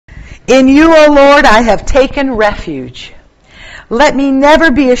In you, O Lord, I have taken refuge. Let me never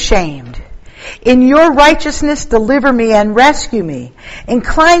be ashamed. In your righteousness, deliver me and rescue me.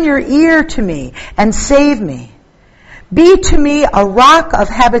 Incline your ear to me and save me. Be to me a rock of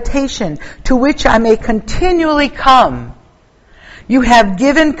habitation to which I may continually come. You have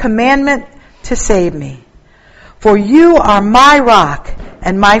given commandment to save me. For you are my rock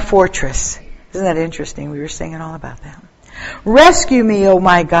and my fortress. Isn't that interesting? We were singing all about that. Rescue me, O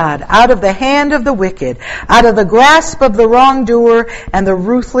my God, out of the hand of the wicked, out of the grasp of the wrongdoer and the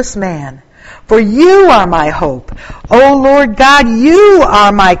ruthless man. For you are my hope. O Lord God, you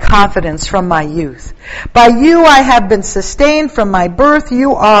are my confidence from my youth. By you I have been sustained from my birth.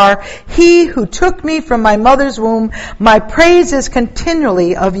 You are he who took me from my mother's womb. My praise is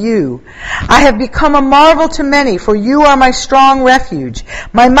continually of you. I have become a marvel to many, for you are my strong refuge.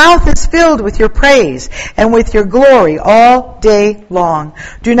 My mouth is filled with your praise and with your glory all day long.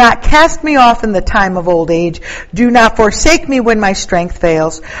 Do not cast me off in the time of old age. Do not forsake me when my strength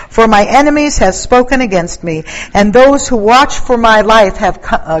fails. For my enemies have spoken against me, and those who watch for my life have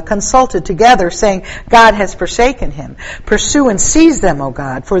consulted together, saying, God has forsaken him. Pursue and seize them, O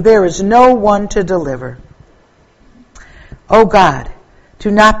God, for there is no one to deliver. O God, do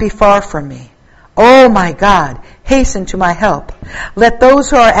not be far from me. O my God, hasten to my help. Let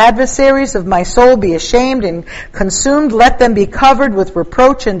those who are adversaries of my soul be ashamed and consumed. Let them be covered with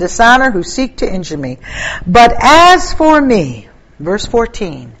reproach and dishonor who seek to injure me. But as for me, verse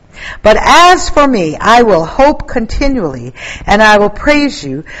 14, but as for me, I will hope continually, and I will praise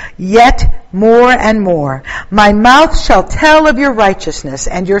you yet more and more. My mouth shall tell of your righteousness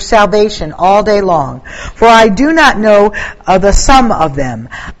and your salvation all day long, for I do not know the sum of them.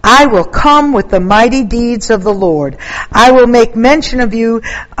 I will come with the mighty deeds of the Lord. I will make mention of you,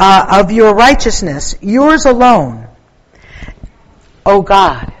 of your righteousness, yours alone. O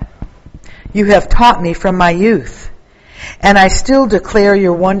God, you have taught me from my youth, and I still declare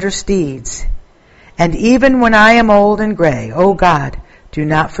your wondrous deeds. And even when I am old and gray, O God, do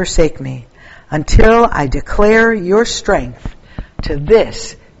not forsake me until I declare your strength to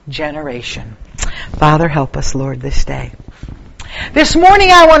this generation. Father, help us, Lord, this day. This morning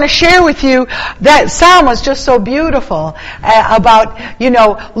I want to share with you that psalm was just so beautiful about,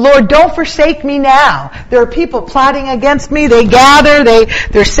 Lord, don't forsake me now. There are people plotting against me. They gather.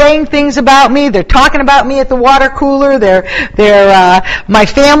 They're saying things about me. They're talking about me at the water cooler. My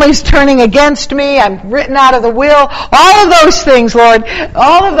family's turning against me. I'm written out of the will. All of those things, Lord,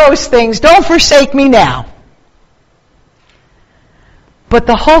 all of those things. Don't forsake me now. But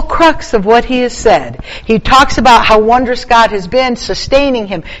the whole crux of what he has said, he talks about how wondrous God has been, sustaining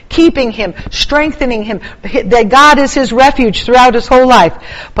him, keeping him, strengthening him, that God is his refuge throughout his whole life.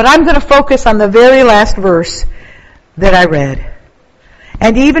 But I'm going to focus on the very last verse that I read.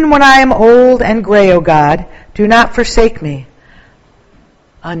 And even when I am old and gray, O God, do not forsake me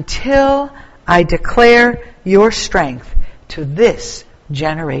until I declare your strength to this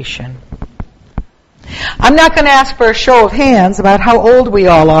generation. I'm not going to ask for a show of hands about how old we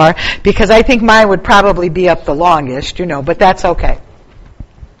all are, because I think mine would probably be up the longest, but that's okay.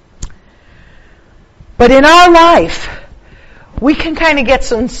 But in our life, we can kind of get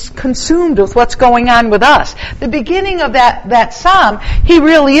consumed with what's going on with us. The beginning of that psalm, he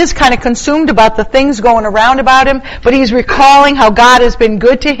really is kind of consumed about the things going around about him, but he's recalling how God has been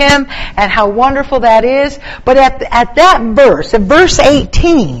good to him and how wonderful that is. But at that verse, at verse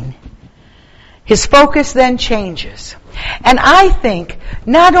 18, his focus then changes. And I think,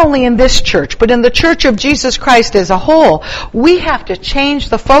 not only in this church, but in the Church of Jesus Christ as a whole, we have to change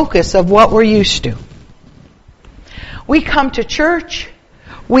the focus of what we're used to. We come to church,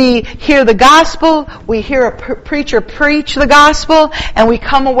 we hear the gospel, we hear a preacher preach the gospel, and we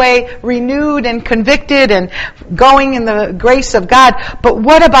come away renewed and convicted and going in the grace of God. But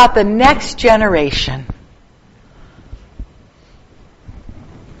what about the next generation?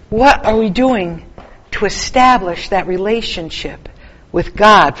 What are we doing to establish that relationship with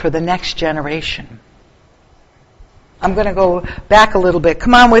God for the next generation? I'm going to go back a little bit.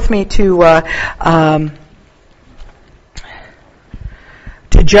 Come on with me to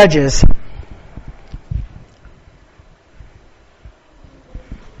Judges.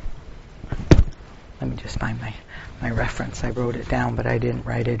 Let me just find my reference. I wrote it down, but I didn't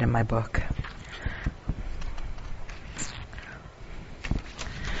write it in my book.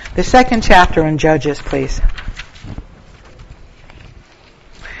 The second chapter in Judges, please.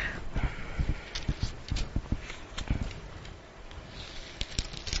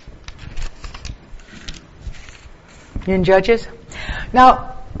 You in Judges?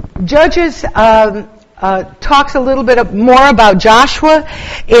 Now, Judges talks a little bit more about Joshua,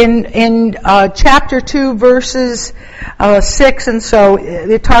 in chapter 2, verses 6 and so,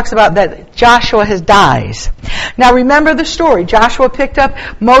 it talks about that Joshua dies. Now remember the story. Joshua picked up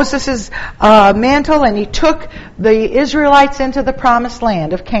Moses' mantle and he took the Israelites into the promised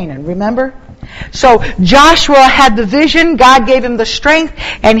land of Canaan. Remember? So Joshua had the vision, God gave him the strength,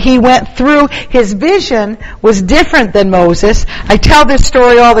 and he went through. His vision was different than Moses. I tell this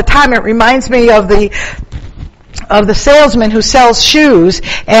story all the time. It reminds me of the salesman who sells shoes,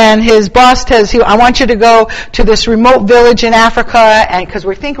 and his boss tells you, I want you to go to this remote village in Africa, and because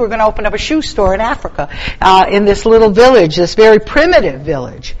we think we're going to open up a shoe store in Africa, in this little village, this very primitive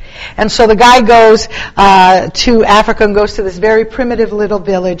village. And so the guy goes to Africa and goes to this very primitive little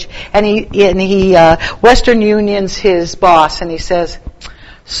village, and he Western Union's his boss, and he says,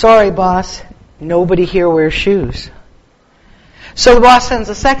 sorry boss, nobody here wears shoes. So the boss sends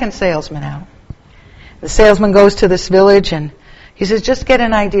a second salesman out. The salesman goes to this village and he says, just get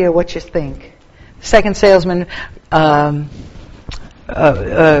an idea what you think. The second salesman,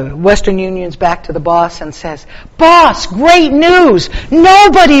 Western Union's back to the boss and says, boss, great news!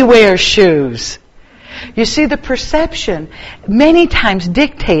 Nobody wears shoes! You see, the perception many times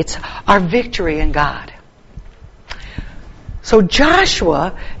dictates our victory in God. So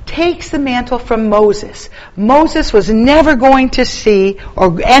Joshua takes the mantle from Moses. Moses was never going to see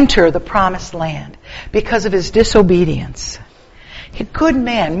or enter the promised land because of his disobedience. A good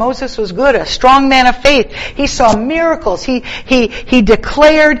man. Moses was good, a strong man of faith. He saw miracles. He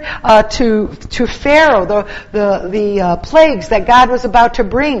declared to Pharaoh the plagues that God was about to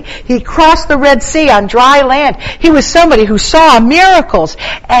bring. He crossed the Red Sea on dry land. He was somebody who saw miracles.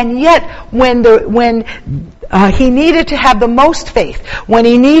 And yet, when he needed to have the most faith, when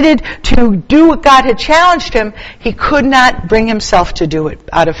he needed to do what God had challenged him, he could not bring himself to do it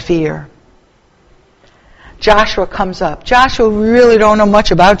out of fear. Joshua comes up. Joshua, we really don't know much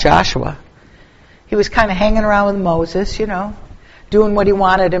about Joshua. He was kind of hanging around with Moses, doing what he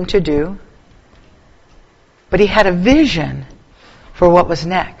wanted him to do. But he had a vision for what was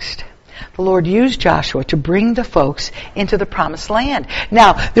next. The Lord used Joshua to bring the folks into the promised land.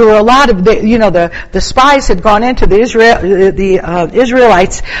 Now, there were a lot of, the spies had gone into the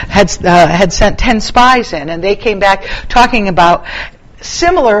Israelites had sent 10 spies in, and they came back talking about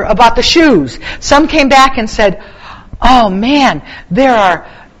the shoes. Some came back and said, oh man, there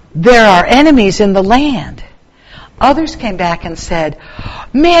are enemies in the land. Others came back and said,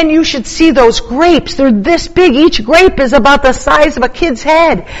 man, you should see those grapes. They're this big. Each grape is about the size of a kid's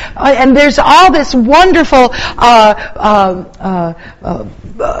head. And there's all this wonderful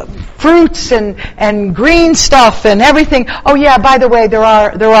fruits and green stuff and everything. Oh yeah, by the way, there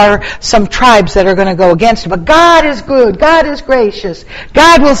are some tribes that are going to go against it. But God is good. God is gracious.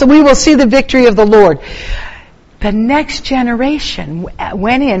 We will see the victory of the Lord. The next generation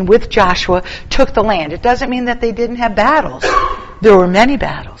went in with Joshua, took the land. It doesn't mean that they didn't have battles. There were many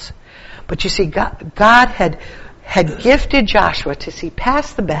battles. But you see, God had gifted Joshua to see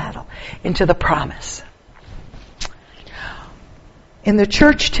past the battle into the promise. In the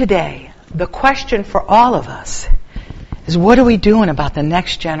church today, the question for all of us is, what are we doing about the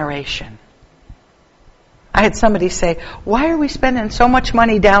next generation? I had somebody say, why are we spending so much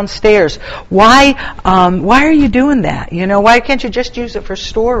money downstairs? Why are you doing that? Why can't you just use it for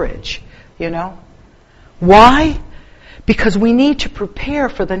storage? Why? Because we need to prepare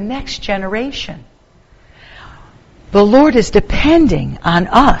for the next generation. The Lord is depending on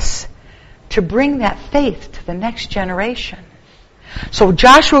us to bring that faith to the next generation. So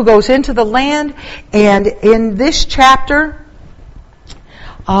Joshua goes into the land, and in this chapter,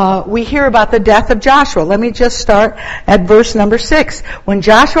 we hear about the death of Joshua. Let me just start at verse number 6. When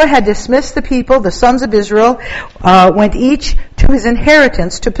Joshua had dismissed the people, the sons of Israel went each to his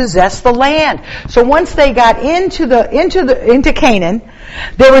inheritance to possess the land. So once they got into Canaan,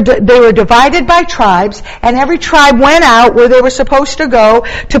 they were divided by tribes, and every tribe went out where they were supposed to go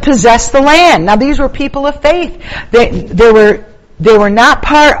to possess the land. Now these were people of faith. They were not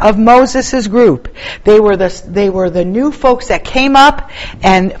part of Moses' group. They were the new folks that came up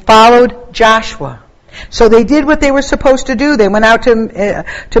and followed Joshua. So they did what they were supposed to do. They went out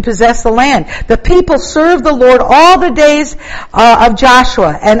to possess the land. The people served the Lord all the days of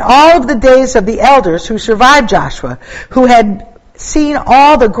Joshua and all of the days of the elders who survived Joshua, who had seen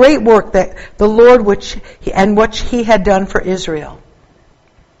all the great work that the Lord which he had done for Israel.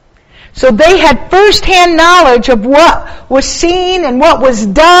 So they had first-hand knowledge of what was seen and what was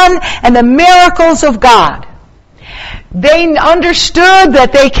done and the miracles of God. They understood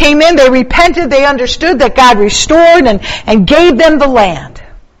that they came in, they repented, they understood that God restored and gave them the land.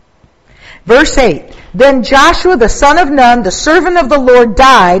 Verse 8, Then Joshua, the son of Nun, the servant of the Lord,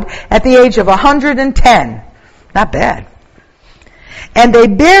 died at the age of 110. Not bad. And they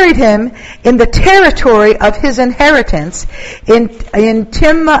buried him in the territory of his inheritance in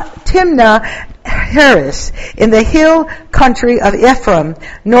Timnah-Heres, in the hill country of Ephraim,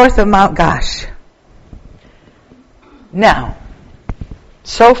 north of Mount Gaash. Now,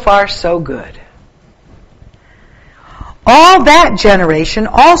 so far so good. All that generation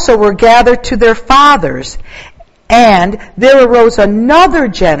also were gathered to their fathers, and there arose another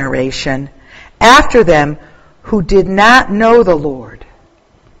generation after them who did not know the Lord,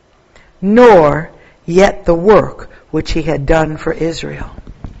 nor yet the work which he had done for Israel.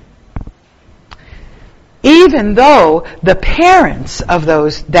 Even though the parents of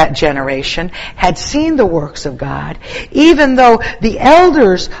that generation had seen the works of God, even though the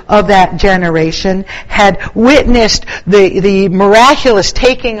elders of that generation had witnessed the miraculous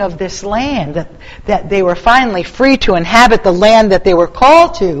taking of this land, that they were finally free to inhabit the land that they were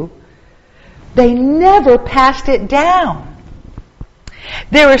called to, they never passed it down.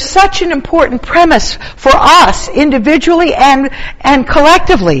 There is such an important premise for us individually and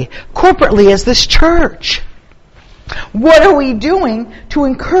collectively, corporately as this church. What are we doing to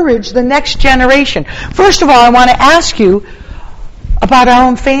encourage the next generation? First of all, I want to ask you about our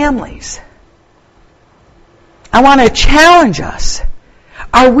own families. I want to challenge us.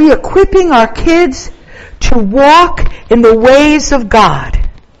 Are we equipping our kids to walk in the ways of God?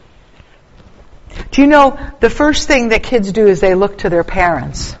 Do you know the first thing that kids do is they look to their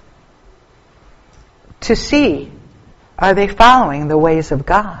parents to see, are they following the ways of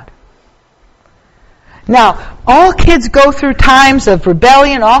God? Now, all kids go through times of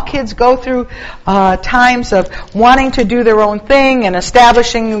rebellion. All kids go through times of wanting to do their own thing and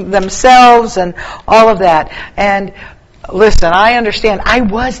establishing themselves and all of that. And listen, I understand. I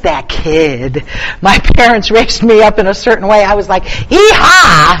was that kid. My parents raised me up in a certain way. I was like,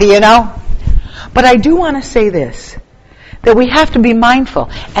 hee-haw, you know. But I do want to say this, that we have to be mindful,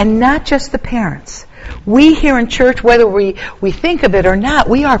 and not just the parents. We here in church, whether we think of it or not,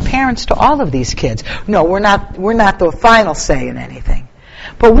 we are parents to all of these kids. No, we're not the final say in anything.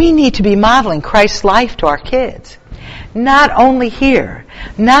 But we need to be modeling Christ's life to our kids. Not only here,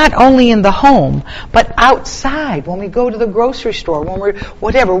 not only in the home, but outside, when we go to the grocery store, when we're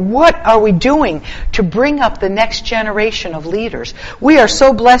whatever. What are we doing to bring up the next generation of leaders? We are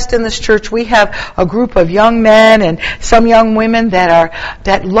so blessed in this church. We have a group of young men and some young women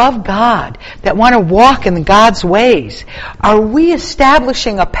that love God, that want to walk in God's ways. Are we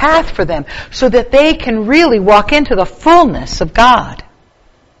establishing a path for them so that they can really walk into the fullness of God?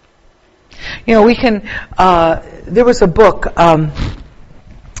 You know, we can, there was a book,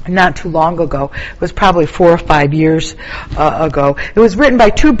 not too long ago. It was probably 4 or 5 years ago. It was written by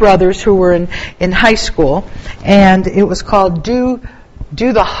two brothers who were in high school, and it was called Do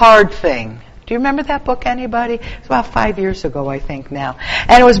the Hard Thing. Do you remember that book, anybody? It's about 5 years ago, I think now.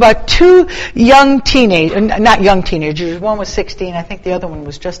 And it was about two young teenagers, not young teenagers. One was 16. I think the other one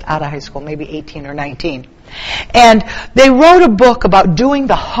was just out of high school, maybe 18 or 19. And they wrote a book about doing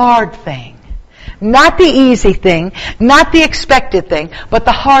the hard thing. Not the easy thing, not the expected thing, but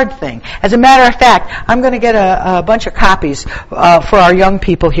the hard thing. As a matter of fact, I'm going to get a bunch of copies for our young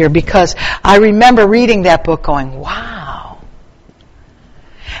people here, because I remember reading that book going, wow.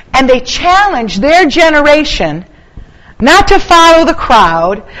 And they challenged their generation not to follow the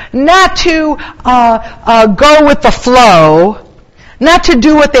crowd, not to go with the flow, not to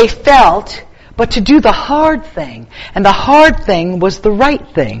do what they felt, but to do the hard thing. And the hard thing was the right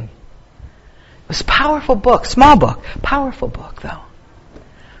thing. It was a powerful book, small book, powerful book though.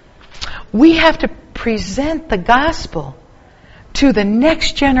 We have to present the gospel to the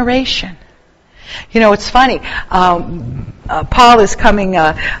next generation. You know, it's funny. Paul is coming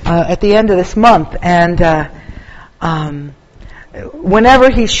at the end of this month, and whenever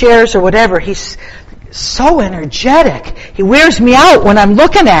he shares or whatever, he's so energetic. He wears me out when I'm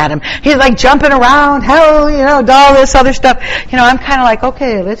looking at him. He's like jumping around, hell, you know, all this other stuff. You know, I'm kind of like,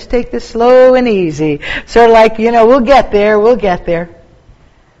 okay, let's take this slow and easy. Sort of like, you know, we'll get there.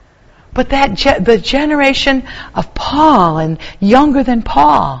 But the generation of Paul and younger than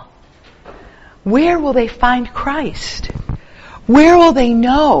Paul, where will they find Christ? Where will they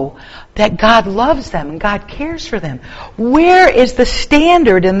know that God loves them and God cares for them? Where is the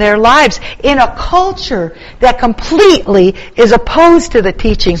standard in their lives in a culture that completely is opposed to the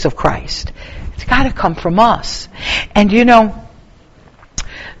teachings of Christ? It's got to come from us. And you know,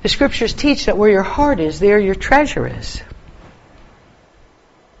 the scriptures teach that where your heart is, there your treasure is.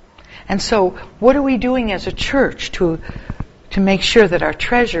 And so, what are we doing as a church to to make sure that our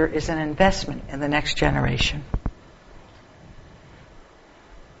treasure is an investment in the next generation.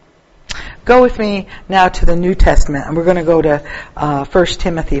 Go with me now to the New Testament, and we're going to go to 1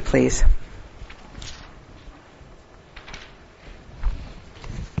 Timothy, please.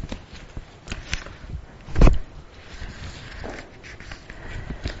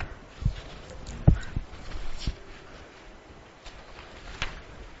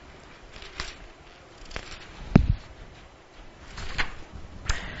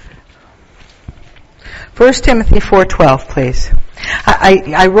 First Timothy 4:12, please.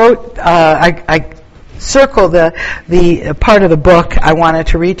 I wrote, I circled the part of the book I wanted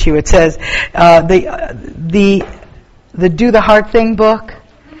to read to you. It says, the Do the Hard Thing book.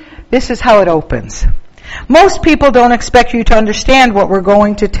 This is how it opens. Most people don't expect you to understand what we're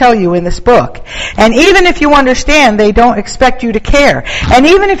going to tell you in this book. And even if you understand, they don't expect you to care. And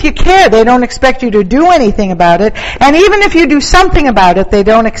even if you care, they don't expect you to do anything about it. And even if you do something about it, they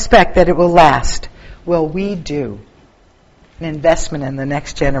don't expect that it will last. Well, we do. An investment in the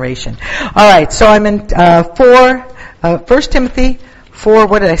next generation. All right, so I'm in 1 Timothy 4,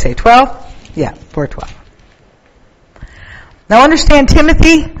 what did I say, 12? Yeah, 4:12. Now understand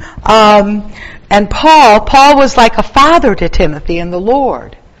Timothy and Paul was like a father to Timothy in the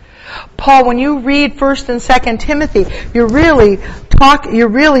Lord. Paul, when you read 1 and 2 Timothy, you're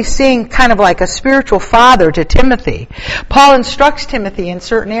really seeing kind of like a spiritual father to Timothy. Paul instructs Timothy in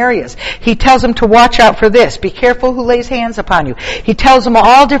certain areas. He tells him to watch out for this. Be careful who lays hands upon you. He tells him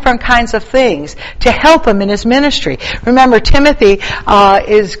all different kinds of things to help him in his ministry. Remember, Timothy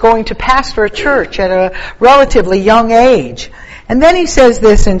is going to pastor a church at a relatively young age. And then he says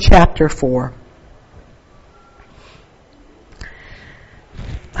this in chapter 4.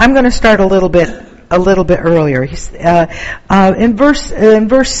 I'm going to start a little bit earlier. In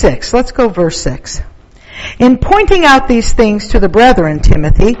verse 6. Let's go verse 6. In pointing out these things to the brethren,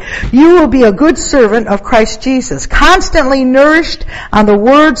 Timothy, you will be a good servant of Christ Jesus, constantly nourished on the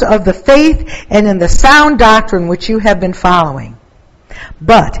words of the faith and in the sound doctrine which you have been following.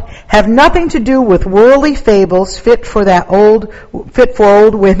 But have nothing to do with worldly fables fit for old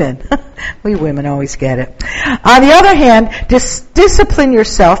women. We women always get it. On the other hand, discipline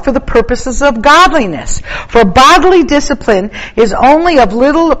yourself for the purposes of godliness. For bodily discipline is only of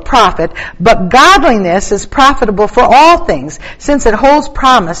little profit, but godliness is profitable for all things, since it holds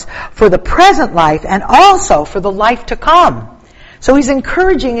promise for the present life and also for the life to come. So he's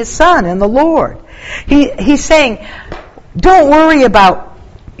encouraging his son in the Lord. He's saying, don't worry about,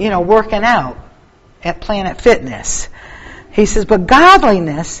 working out at Planet Fitness. He says, but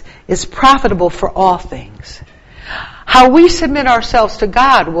godliness is profitable for all things. How we submit ourselves to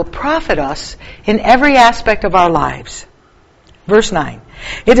God will profit us in every aspect of our lives. Verse 9.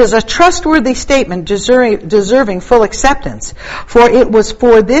 It is a trustworthy statement deserving full acceptance. For it was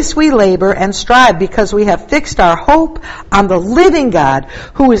for this we labor and strive, because we have fixed our hope on the living God,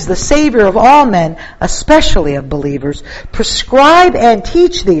 who is the Savior of all men, especially of believers. Prescribe and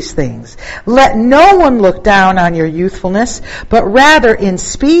teach these things. Let no one look down on your youthfulness, but rather in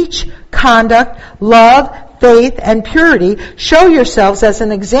speech, conduct, love, faith, and purity, show yourselves as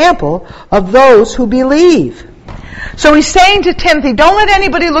an example of those who believe. So he's saying to Timothy, don't let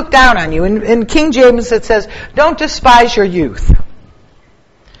anybody look down on you. In King James it says, don't despise your youth.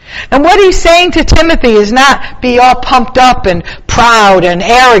 And what he's saying to Timothy is not be all pumped up and proud and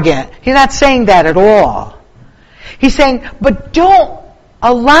arrogant. He's not saying that at all. He's saying, but don't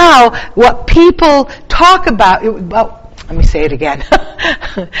allow what people talk about. Let me say it again.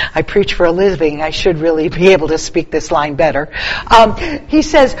 I preach for a living. I should really be able to speak this line better. He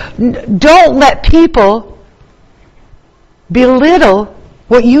says, don't let people belittle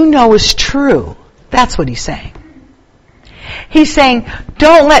what you know is true. That's what he's saying. He's saying,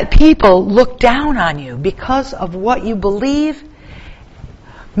 don't let people look down on you because of what you believe.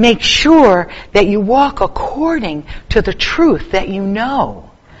 Make sure that you walk according to the truth that you know.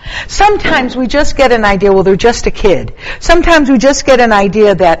 Sometimes we just get an idea, well, they're just a kid. Sometimes we just get an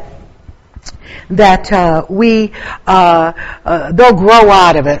idea that they'll grow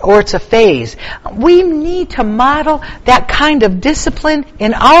out of it, or it's a phase. We need to model that kind of discipline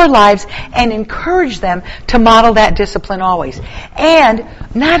in our lives and encourage them to model that discipline always. And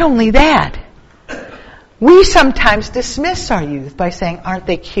not only that, we sometimes dismiss our youth by saying, aren't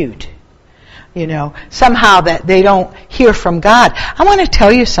they cute? Somehow that they don't hear from God. I want to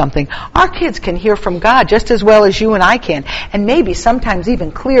tell you something. Our kids can hear from God just as well as you and I can, and maybe sometimes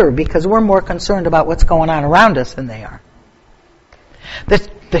even clearer, because we're more concerned about what's going on around us than they are.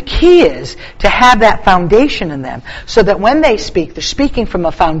 The key is to have that foundation in them, so that when they speak, they're speaking from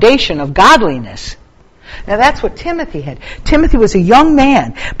a foundation of godliness. Now that's what Timothy had. Timothy was a young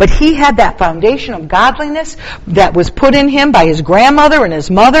man, but he had that foundation of godliness that was put in him by his grandmother and his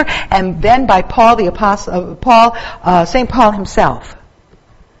mother, and then by Paul the apostle, St. Paul himself.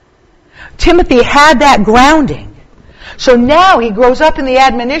 Timothy had that grounding. So now he grows up in the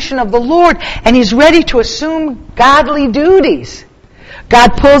admonition of the Lord, and he's ready to assume godly duties.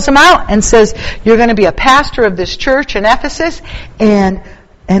 God pulls him out and says, you're going to be a pastor of this church in Ephesus, and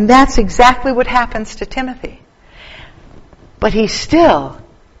that's exactly what happens to Timothy. But he still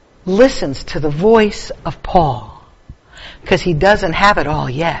listens to the voice of Paul, because he doesn't have it all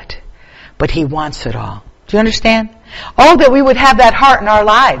yet, but he wants it all. Do you understand? Oh, that we would have that heart in our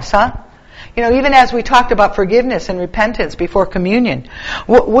lives, huh? You know, even as we talked about forgiveness and repentance before communion,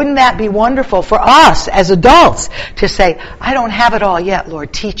 wouldn't that be wonderful for us as adults to say, I don't have it all yet,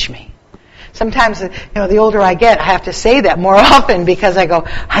 Lord, teach me. Sometimes, the older I get, I have to say that more often because I go,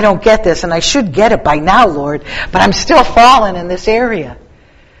 I don't get this, and I should get it by now, Lord, but I'm still falling in this area.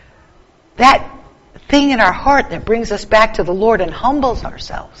 That thing in our heart that brings us back to the Lord and humbles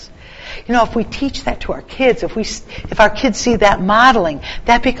ourselves. If we teach that to our kids, if our kids see that modeling,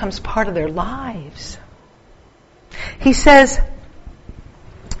 that becomes part of their lives. He says,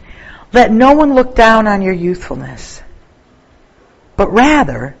 let no one look down on your youthfulness, but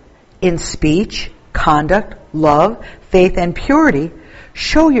rather, in speech, conduct, love, faith, and purity,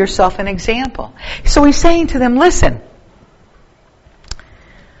 show yourself an example. So he's saying to them, listen,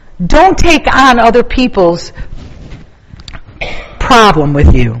 don't take on other people's problem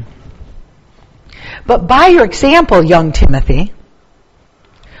with you. But by your example, young Timothy,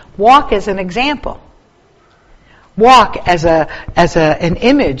 walk as an example. Walk as an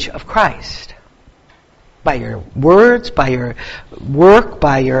image of Christ. By your words, by your work,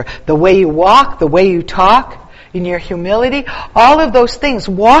 by the way you walk, the way you talk, in your humility, all of those things.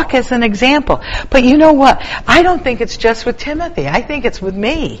 Walk as an example. But you know what? I don't think it's just with Timothy. I think it's with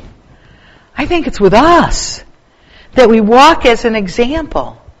me. I think it's with us. That we walk as an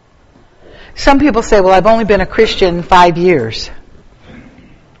example. Some people say, well, I've only been a Christian 5 years.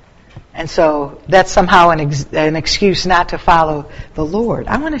 And so that's somehow an excuse not to follow the Lord.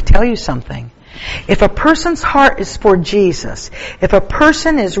 I want to tell you something. If a person's heart is for Jesus, if a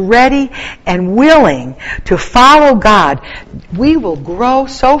person is ready and willing to follow God, we will grow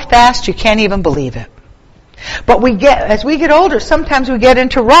so fast you can't even believe it. But as we get older, sometimes we get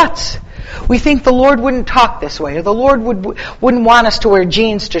into ruts. We think the Lord wouldn't talk this way, or the Lord wouldn't want us to wear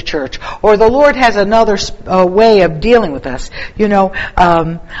jeans to church, or the Lord has another way of dealing with us.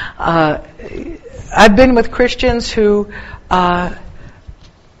 I've been with Christians who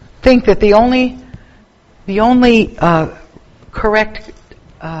think that the only correct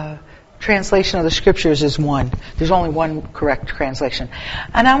translation of the Scriptures is one. There's only one correct translation.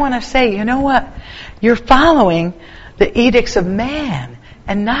 And I want to say, you know what? You're following the edicts of man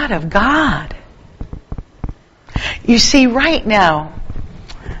and not of God. You see, right now,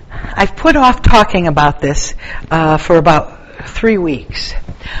 I've put off talking about this for about 3 weeks.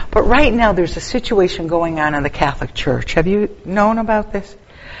 But right now there's a situation going on in the Catholic Church. Have you known about this?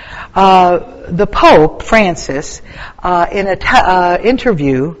 The Pope, Francis, in an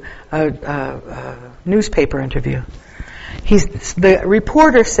interview, newspaper interview, the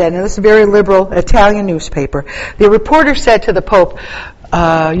reporter said, and this is a very liberal Italian newspaper, the reporter said to the Pope,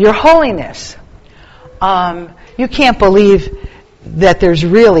 Your Holiness, you can't believe that there's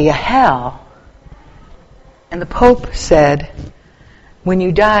really a hell. And the Pope said, when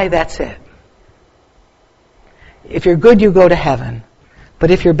you die, that's it. If you're good, you go to heaven. But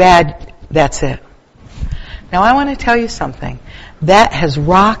if you're bad, that's it. Now I want to tell you something. That has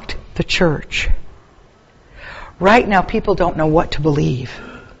rocked the church. Right now people don't know what to believe.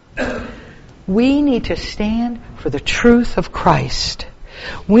 We need to stand for the truth of Christ.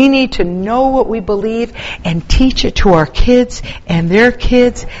 We need to know what we believe and teach it to our kids and their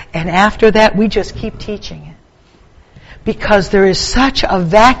kids, and after that we just keep teaching it. Because there is such a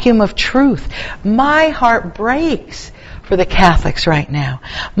vacuum of truth. My heart breaks for the Catholics right now.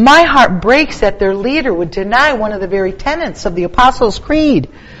 My heart breaks that their leader would deny one of the very tenets of the Apostles' Creed.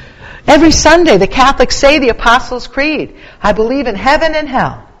 Every Sunday the Catholics say the Apostles' Creed. I believe in heaven and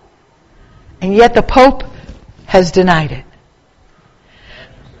hell. And yet the Pope has denied it.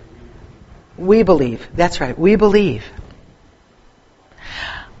 We believe. That's right. We believe.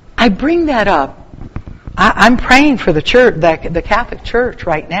 I bring that up. I'm praying for the church, the Catholic Church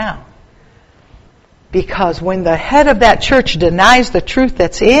right now. Because when the head of that church denies the truth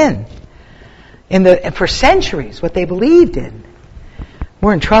that's for centuries, what they believed in,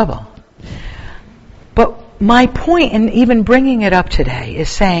 we're in trouble. But my point in even bringing it up today is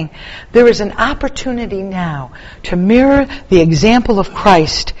saying there is an opportunity now to mirror the example of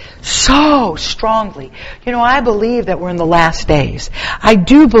Christ so strongly. You know, I believe that we're in the last days. I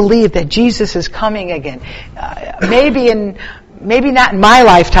do believe that Jesus is coming again. Maybe not in my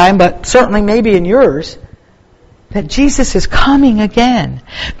lifetime, but certainly maybe in yours. That Jesus is coming again.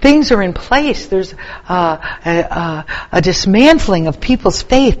 Things are in place. There's a dismantling of people's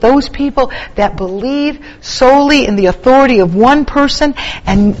faith. Those people that believe solely in the authority of one person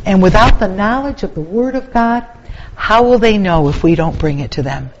and without the knowledge of the Word of God, how will they know if we don't bring it to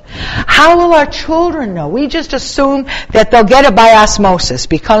them? How will our children know? We just assume that they'll get it by osmosis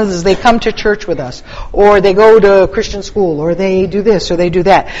because they come to church with us, or they go to Christian school, or they do this, or they do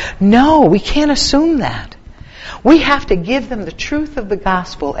that. No, we can't assume that. We have to give them the truth of the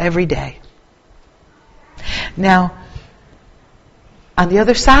gospel every day. Now, on the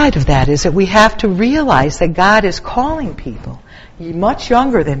other side of that is that we have to realize that God is calling people much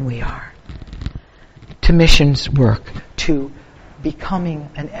younger than we are to missions work, to becoming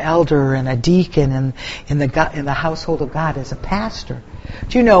an elder and a deacon in the household of God as a pastor.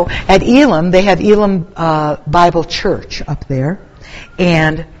 Do you know, at Elam, they have Elam Bible Church up there,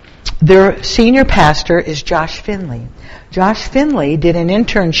 and their senior pastor is Josh Finley. Josh Finley did an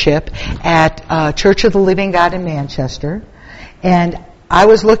internship at Church of the Living God in Manchester, and I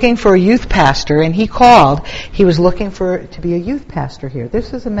was looking for a youth pastor, and he called. He was looking to be a youth pastor here.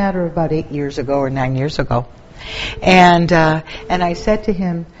 This is a matter of about 8 years ago or 9 years ago. And I said to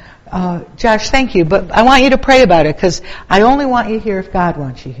him, Josh, thank you, but I want you to pray about it because I only want you here if God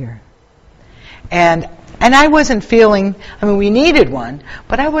wants you here. And I wasn't feeling, we needed one,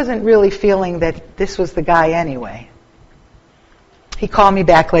 but I wasn't really feeling that this was the guy anyway. He called me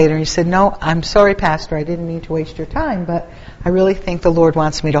back later and he said, no, I'm sorry, Pastor, I didn't mean to waste your time, but I really think the Lord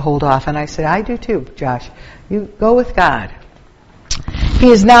wants me to hold off. And I said, I do too, Josh. You go with God. He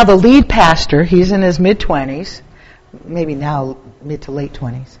is now the lead pastor. He's in his mid-20s, maybe now mid to late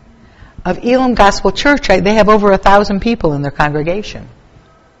 20s, of Elam Gospel Church. They have over 1,000 people in their congregation.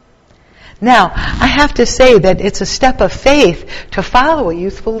 Now, I have to say that it's a step of faith to follow a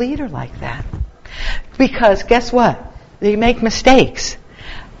youthful leader like that. Because guess what? They make mistakes.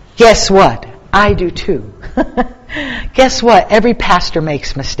 Guess what? I do too. Guess what? Every pastor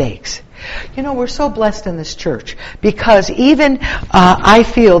makes mistakes. You know, we're so blessed in this church because even I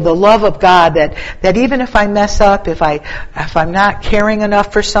feel the love of God that even if I mess up, if I'm not caring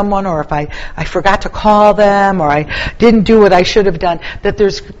enough for someone, or if I forgot to call them, or I didn't do what I should have done, that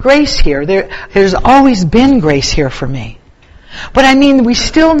there's grace here. There's always been grace here for me. But we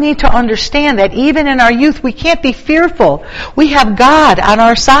still need to understand that even in our youth, we can't be fearful. We have God on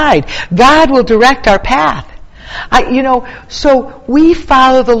our side. God will direct our path. So we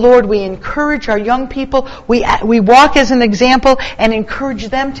follow the Lord. We encourage our young people. We walk as an example and encourage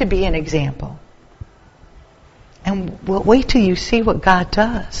them to be an example. And we'll wait till you see what God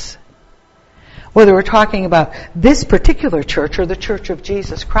does. Whether we're talking about this particular church or the Church of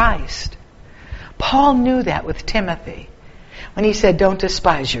Jesus Christ. Paul knew that with Timothy when he said, don't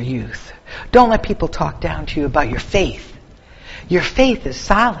despise your youth. Don't let people talk down to you about your faith. Your faith is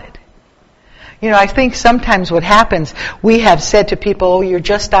solid. I think sometimes what happens, we have said to people, oh, you're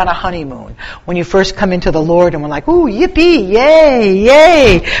just on a honeymoon. When you first come into the Lord and we're like, ooh, yippee, yay,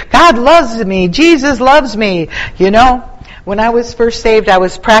 yay. God loves me. Jesus loves me. When I was first saved, I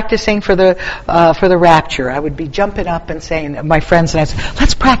was practicing for the rapture. I would be jumping up and saying, my friends and I said,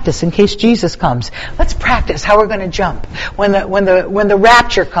 let's practice in case Jesus comes. Let's practice how we're going to jump when the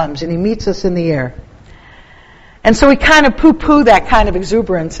rapture comes and he meets us in the air. And so we kind of poo-poo that kind of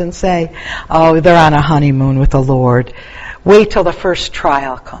exuberance and say, oh, they're on a honeymoon with the Lord. Wait till the first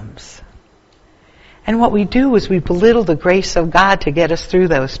trial comes. And what we do is we belittle the grace of God to get us through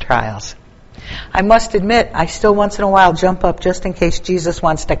those trials. I must admit, I still once in a while jump up just in case Jesus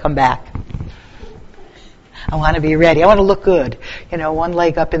wants to come back. I want to be ready. I want to look good. One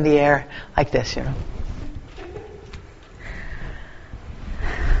leg up in the air like this,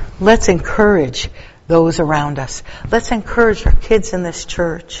 Let's encourage those around us. Let's encourage our kids in this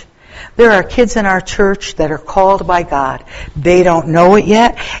church. There are kids in our church that are called by God. They don't know it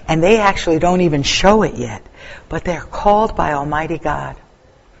yet, and they actually don't even show it yet. But they're called by Almighty God.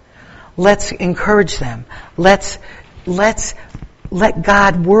 Let's encourage them. Let's let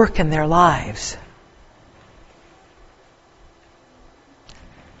God work in their lives.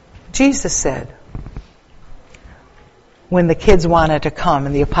 Jesus said, when the kids wanted to come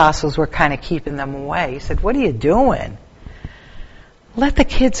and the apostles were kind of keeping them away, he said, what are you doing? Let the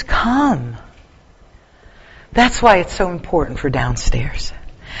kids come. That's why it's so important for downstairs.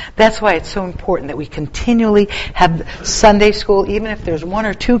 That's why it's so important that we continually have Sunday school, even if there's 1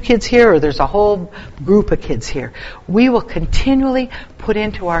 or 2 kids here or there's a whole group of kids here. We will continually put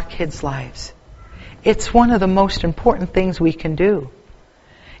into our kids' lives. It's one of the most important things we can do,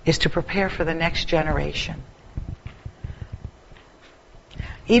 is to prepare for the next generation.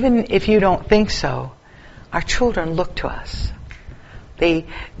 Even if you don't think so, our children look to us. They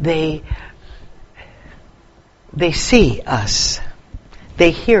see us.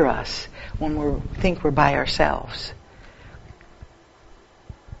 They hear us when we think we're by ourselves.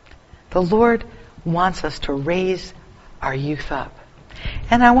 The Lord wants us to raise our youth up.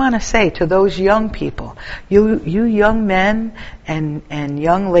 And I want to say to those young people, you young men and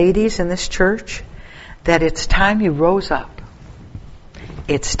young ladies in this church, that it's time you rose up.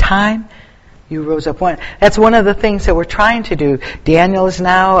 It's time you rose up. That's one of the things that we're trying to do. Daniel is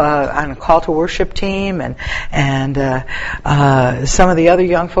now on a call to worship team, and some of the other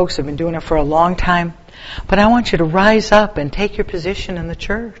young folks have been doing it for a long time. But I want you to rise up and take your position in the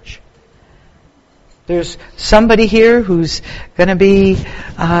church. There's somebody here who's going to be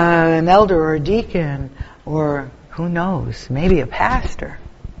an elder or a deacon, or who knows, maybe a pastor.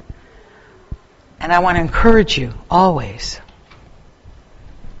 And I want to encourage you always.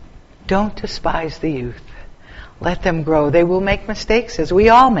 Don't despise the youth. Let them grow. They will make mistakes, as we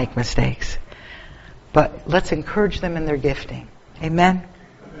all make mistakes. But let's encourage them in their gifting. Amen?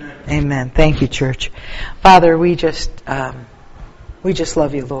 Amen. Thank you, church. Father, we just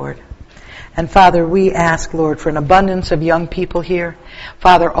love you, Lord. And Father, we ask, Lord, for an abundance of young people here.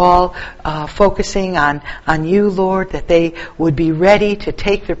 Father, all focusing on you, Lord, that they would be ready to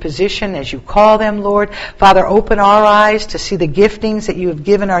take their position as you call them, Lord. Father, open our eyes to see the giftings that you have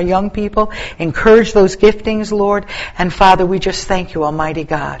given our young people. Encourage those giftings, Lord. And Father, we just thank you, Almighty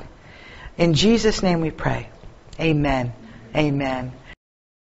God. In Jesus' name we pray. Amen. Amen.